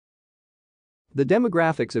The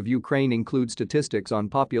demographics of Ukraine include statistics on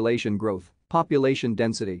population growth, population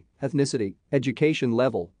density, ethnicity, education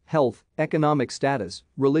level, health, economic status,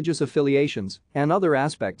 religious affiliations, and other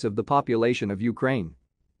aspects of the population of Ukraine.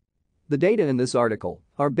 The data in this article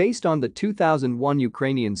are based on the 2001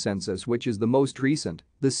 Ukrainian census, which is the most recent,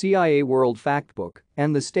 the CIA World Factbook,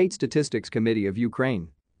 and the State Statistics Committee of Ukraine.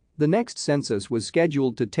 The next census was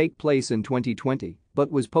scheduled to take place in 2020 but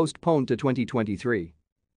was postponed to 2023.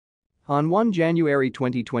 On 1 January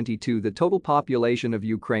 2022, the total population of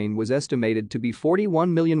Ukraine was estimated to be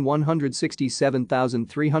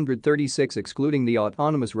 41,167,336, excluding the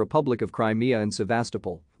Autonomous Republic of Crimea and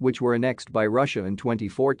Sevastopol, which were annexed by Russia in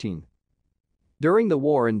 2014. During the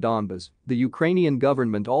war in Donbas, the Ukrainian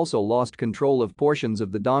government also lost control of portions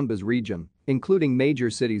of the Donbas region, including major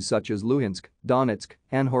cities such as Luhansk, Donetsk,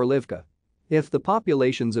 and Horlivka. If the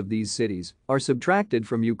populations of these cities are subtracted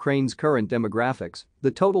from Ukraine's current demographics,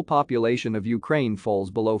 the total population of Ukraine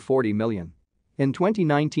falls below 40 million. In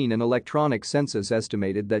 2019, an electronic census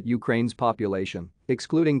estimated that Ukraine's population,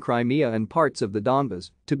 excluding Crimea and parts of the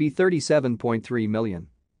Donbas, to be 37.3 million.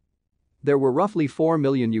 There were roughly 4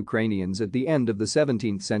 million Ukrainians at the end of the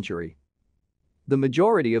 17th century. The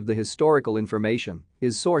majority of the historical information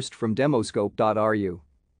is sourced from demoscope.ru.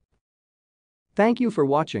 Thank you for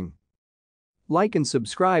watching. Like and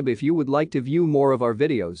subscribe if you would like to view more of our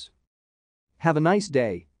videos. Have a nice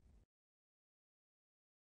day.